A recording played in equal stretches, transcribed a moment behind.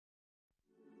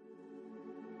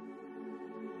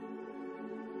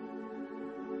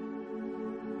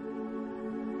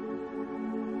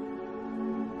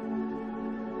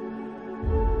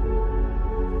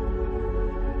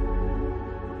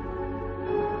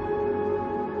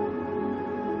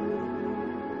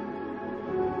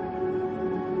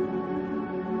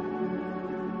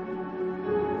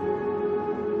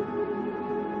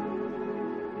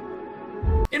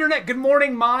Internet, good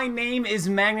morning. My name is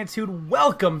Magnitude.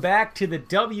 Welcome back to the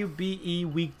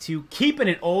WBE Week 2. Keeping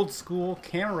it old school,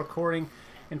 camera recording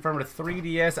in front of a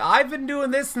 3DS. I've been doing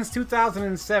this since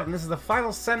 2007. This is the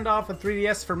final send-off of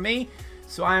 3DS for me.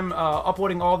 So I'm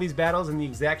uploading all these battles in the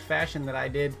exact fashion that I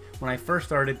did when I first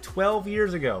started 12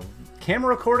 years ago.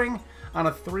 Camera recording on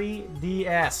a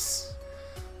 3DS.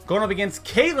 Going up against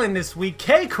Caitlin this week,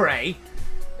 KayCreigh.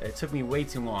 It took me way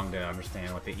too long to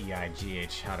understand what the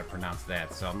E-I-G-H, how to pronounce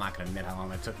that, so I'm not going to admit how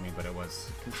long that took me, but it was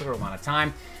a considerable amount of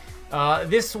time.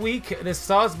 This week, the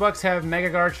Sawsbucks have Mega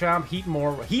Garchomp,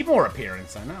 Heatmore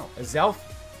appearance, I know. Azelf,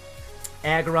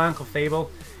 Aggron,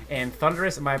 Clefable, and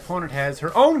Thundurus, and my opponent has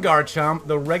her own Garchomp,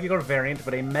 the regular variant,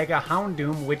 but a Mega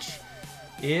Houndoom, which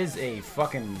is a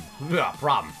fucking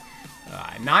problem.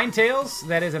 Ninetales,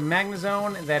 that is a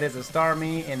Magnezone, that is a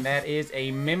Starmie, and that is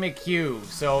a Mimikyu.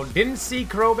 So, didn't see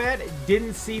Crobat,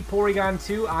 didn't see Porygon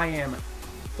 2. I am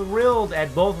thrilled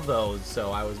at both of those,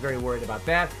 so I was very worried about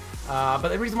that. But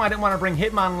the reason why I didn't want to bring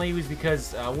Hitmonlee was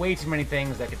because way too many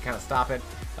things that could kind of stop it,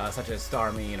 such as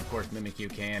Starmie, and of course Mimikyu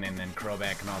can, and then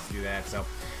Crobat can also do that. So,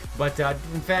 but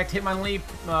in fact, Hitmonlee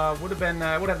would have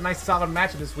had a nice solid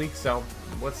matchup this week. So,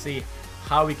 let's see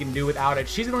how we can do without it.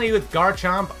 She's gonna lead with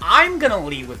Garchomp. I'm gonna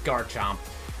lead with Garchomp,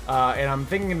 and I'm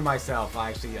thinking to myself.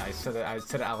 I said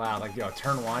it out loud. Like,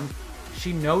 turn one.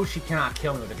 She knows she cannot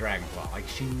kill me with a Dragon Claw. Like,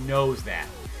 she knows that.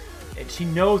 And she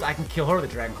knows I can kill her with a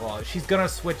Dragon Claw. She's gonna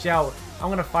switch out. I'm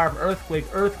gonna fire from Earthquake.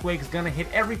 Earthquake's gonna hit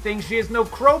everything. She has no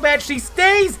Crobat. She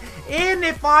stays in.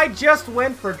 If I just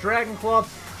went for Dragon Claw,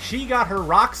 she got her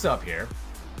rocks up here.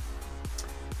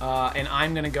 And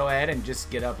I'm going to go ahead and just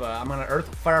get up. I'm going to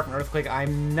fire from Earthquake.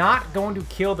 I'm not going to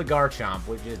kill the Garchomp,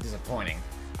 which is disappointing,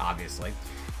 obviously.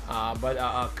 But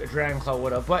a Dragon Claw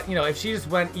would have. But, if she just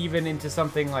went even into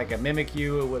something like a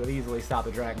Mimikyu, it would have easily stopped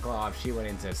the Dragon Claw. If she went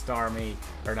into Starmie,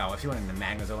 or no, if she went into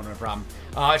Magnezone, no problem.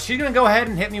 She's going to go ahead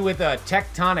and hit me with a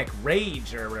Tectonic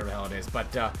Rage, or whatever the hell it is.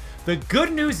 But the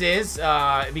good news is,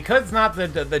 because it's not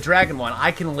the Dragon one, I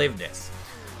can live this.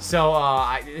 So,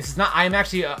 this is not, I'm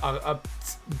actually a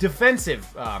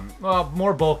defensive, well,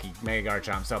 more bulky Mega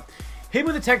Garchomp. So, hit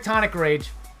with a Tectonic Rage.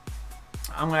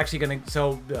 I'm actually going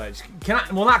to,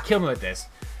 will not kill me with this.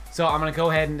 So, I'm going to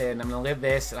go ahead and I'm going to live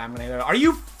this. And I'm going to, are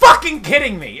you fucking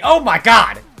kidding me? Oh my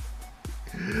god.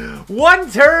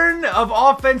 One turn of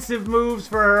offensive moves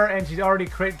for her, and she's already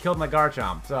killed my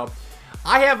Garchomp. So,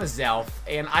 I have a Zelf,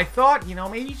 and I thought,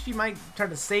 maybe she might try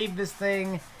to save this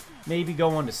thing. Maybe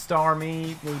go into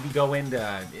Starmie, maybe go into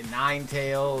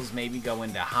Ninetales, maybe go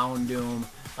into Houndoom.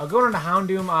 Going into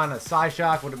Houndoom on a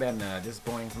Psyshock would have been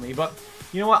disappointing for me. But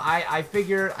you know what? I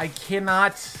figure I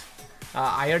cannot.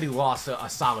 I already lost a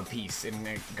solid piece in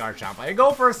Garchomp. I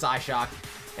go for a Psyshock,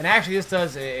 and actually this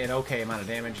does an okay amount of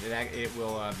damage. It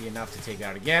will be enough to take it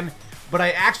out again. But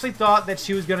I actually thought that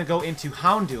she was going to go into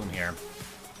Houndoom here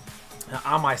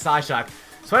on my Psyshock.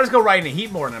 So I just go right into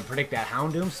Heatmore and then predict that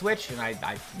Houndoom switch, and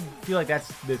I feel like that's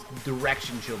the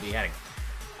direction she'll be heading.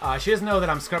 She doesn't know that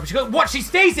I'm Scrub. She goes, what? She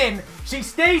stays in! She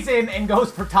stays in and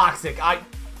goes for Toxic.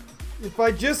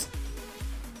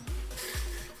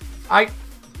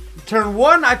 Turn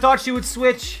one, I thought she would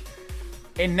switch,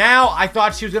 and now I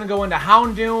thought she was going to go into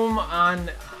Houndoom on,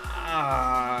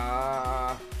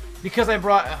 because I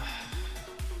brought,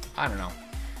 I don't know.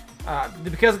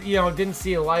 Because, didn't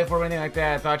see a life or anything like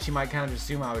that, I thought she might kind of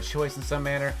assume I was choice in some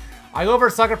manner. I go for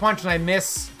a Sucker Punch and I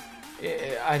miss.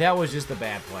 That was just a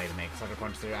bad play to make Sucker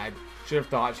Punch there. I should have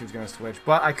thought she was going to switch,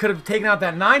 but I could have taken out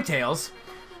that Ninetales.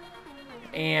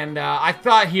 And I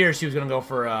thought here she was going to go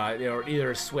for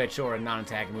either a switch or a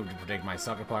non-attack move to predict my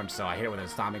Sucker Punch, so I hit it with a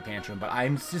Stomping Tantrum. But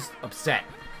I'm just upset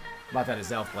about that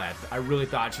Azelf lad. I really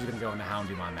thought she was going to go into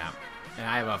Houndoom on that. And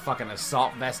I have a fucking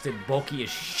assault-vested, bulky as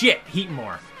shit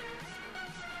Heatmore.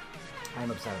 I'm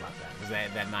upset about that, because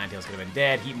that Ninetales could have been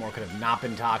dead. Heatmore could have not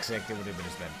been toxic. It would have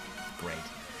just been great.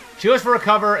 She goes for a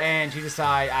cover, and she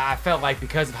decided, I felt like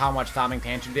because of how much Stomping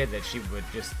Tantrum did, that she would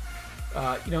just,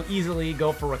 easily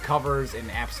go for recovers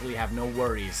and absolutely have no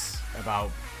worries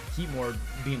about Heatmore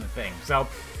being the thing. So,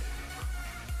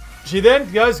 she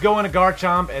then does go into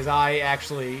Garchomp, as I'm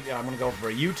going to go for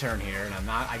a U-turn here, and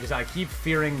I keep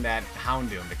fearing that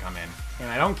Houndoom to come in. And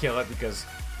I don't kill it, because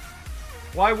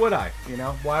why would I?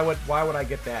 Why would I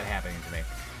get that happening to me?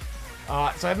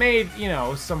 So I made,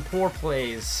 some poor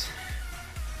plays.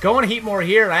 Going to Heatmore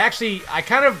here, and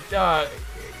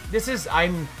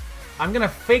I'm gonna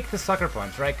fake the Sucker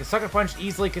Punch, right? Because Sucker Punch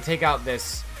easily could take out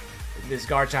this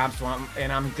Garchomp, and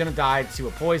I'm gonna die to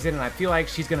a poison, and I feel like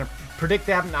she's gonna predict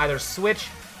that and either switch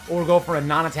or go for a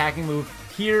non-attacking move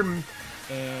here,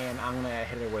 and I'm gonna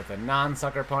hit her with a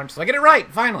non-Sucker Punch. So I get it right,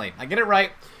 finally. I get it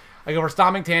right. I go for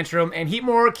Stomping Tantrum, and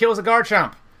Heatmore kills a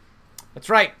Garchomp. That's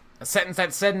right. A sentence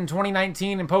that said in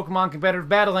 2019 in Pokemon Competitive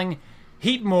Battling,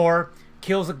 Heatmore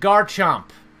kills a Garchomp.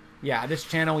 Yeah, this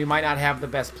channel we might not have the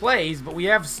best plays, but we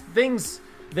have things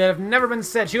that have never been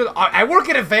said. She goes, I work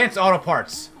at Advanced Auto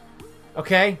Parts.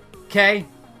 Okay? Okay?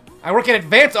 I work at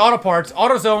Advanced Auto Parts.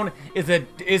 AutoZone is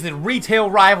a retail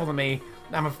rival to me.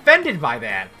 I'm offended by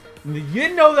that. You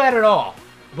didn't know that at all,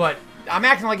 but I'm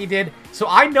acting like you did. So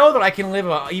I know that I can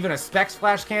live even a Specs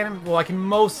Flash Cannon. Well, I can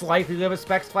most likely live a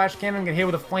Specs Flash Cannon, get hit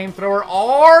with a Flamethrower.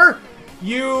 Are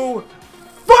you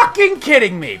fucking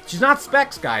kidding me? She's not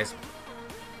Specs, guys.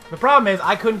 The problem is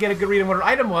I couldn't get a good read on what her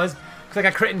item was because I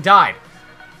got crit and died.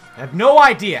 I have no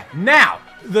idea. Now,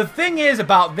 the thing is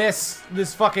about this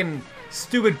fucking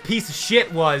stupid piece of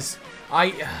shit was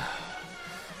I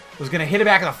was gonna hit it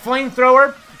back with a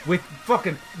Flamethrower with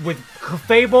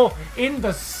Clefable in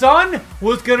the sun,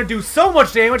 was gonna do so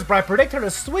much damage, but I predict her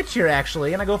to switch here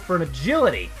actually, and I go for an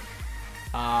Agility.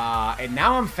 And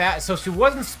now I'm fat, so she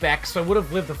wasn't Specs, so I would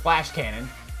have lived the Flash Cannon.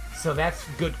 So that's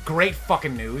good, great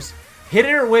fucking news. Hit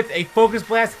her with a Focus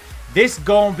Blast. This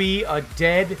gonna be a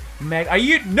dead Meg. Are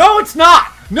you? No, it's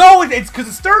not. No, it's because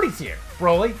the Sturdy's here,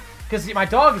 Broly. Because my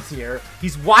dog is here.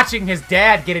 He's watching his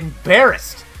dad get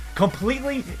embarrassed,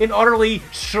 completely and utterly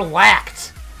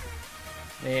shellacked.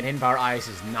 And Hidden Power Ice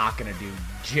is not gonna do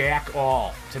jack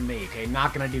all to me. Okay,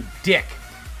 not gonna do dick.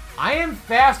 I am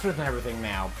faster than everything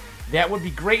now. That would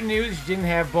be great news. You didn't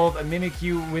have both a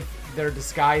Mimikyu with their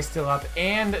disguise still up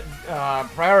and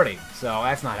priority, so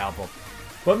that's not helpful.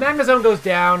 But Magnezone goes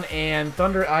down, and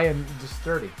Thunder, I am just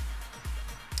sturdy.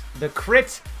 The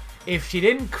crit, if she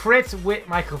didn't crit with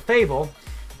my Clefable,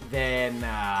 then,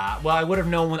 well, I would have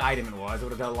known what item it was. It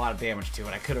would have done a lot of damage to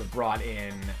it. I could have brought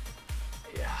in,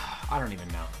 I don't even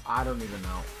know. I don't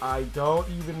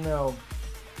even know.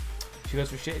 She goes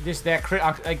for shit. Just that crit,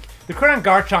 like, the crit on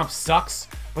Garchomp sucks,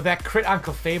 but that crit on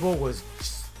Clefable was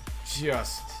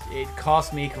just, it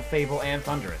cost me Clefable and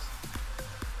Thundurus.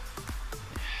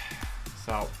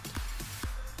 So,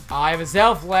 I have a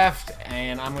Zelf left,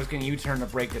 and I'm just going to U-turn to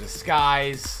break the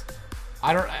disguise.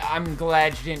 I'm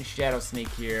glad she didn't Shadow Sneak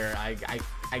here. I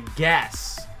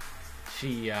guess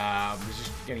she was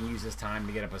just going to use this time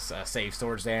to get up a safe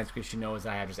Swords Dance because she knows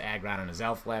I have just Aggron and a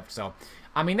Zelf left. So,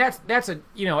 I mean, that's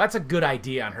a good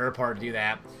idea on her part to do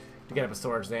that, to get up a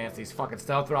Swords Dance. These fucking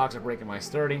Stealth Rocks are breaking my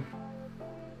Sturdy.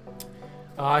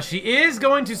 She is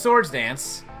going to Swords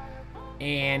Dance.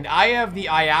 And I have the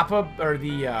Iapa, or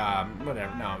the,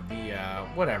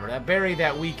 whatever, that berry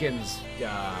that weakens,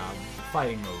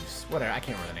 fighting moves. Whatever, I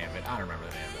can't remember the name of it. I don't remember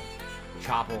the name of it.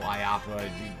 Chople, Iapa,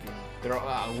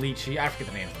 Lychee, I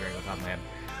forget the names of the berry off the top of my head.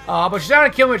 But she's not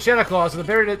going to kill me with Shadow Claw, so the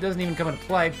berry doesn't even come into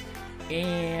play.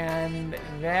 And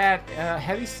that,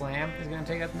 Heavy Slam is going to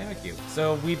take out the Mimikyu.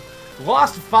 So we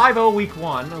lost 5-0 week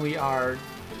 1. We are...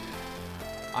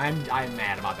 I'm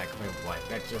mad about that Clefable play.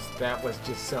 That was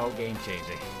just so game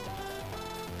changing.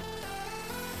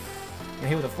 And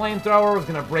hit with a Flamethrower was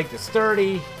gonna break the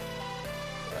Sturdy.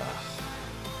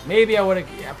 Maybe I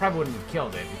probably wouldn't have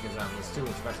killed it because I was too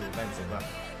especially defensive. But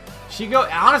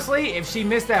honestly, if she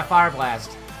missed that Fire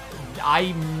Blast,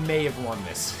 I may have won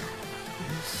this.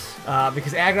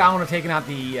 Because Aggron would have taken out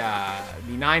the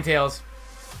Ninetales.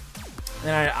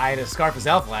 Then I had a Scarf of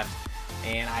Elf left.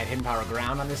 And I had Hidden Power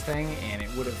Ground on this thing, and it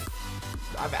would have...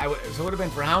 So it would have been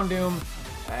for Houndoom.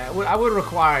 I would have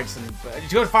required some...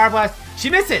 She goes Fire Blast. She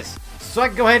misses! So I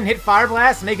can go ahead and hit Fire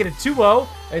Blast, make it a 2-0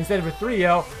 instead of a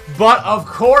 3-0. But, of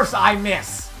course, I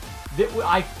miss.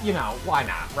 Why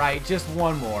not, right? Just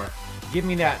one more. Give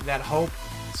me that hope.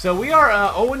 So we are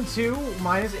 0-2,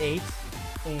 -8.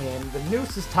 And the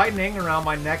noose is tightening around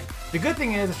my neck. The good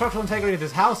thing is the structural integrity of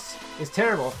this house is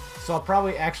terrible. So I'll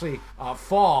probably actually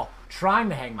fall trying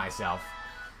to hang myself.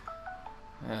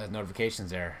 Notifications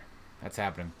there. That's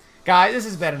happening. Guys, this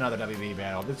has been another WBE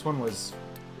battle. This one was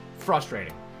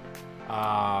frustrating.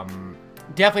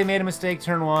 Definitely made a mistake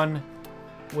turn 1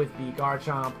 with the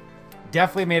Garchomp.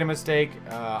 Definitely made a mistake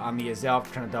on the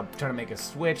Azelf, trying to make a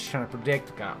switch, trying to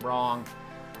predict, got wrong.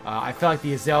 I felt like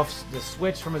the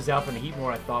switch from Azelf and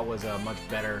Heatmore I thought was a much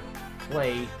better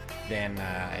play than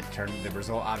it turned. The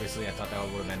result, obviously, I thought that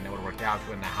would have worked out.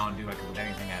 When the Houndoom, I could with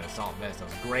anything. I had Assault Vest. That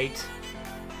was great.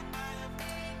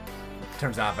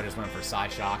 Turns out if I just went for Psy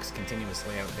Shocks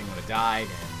continuously, everything would have died.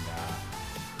 And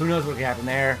who knows what could happen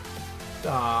there.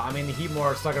 I mean, the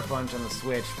Heatmore, Sucker Punch on the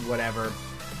switch, whatever.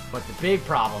 But the big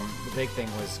problem, the big thing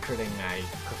was critting my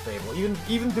Clefable.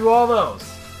 Even through all those,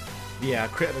 the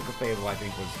crit of the Clefable, I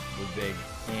think, was big.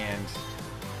 And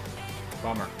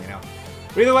bummer, you know.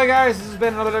 But either way, guys, this has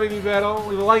been another WBE battle.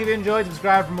 Leave a like if you enjoyed,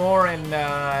 subscribe for more, and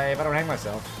if I don't hang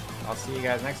myself, I'll see you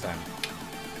guys next time.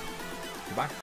 Goodbye.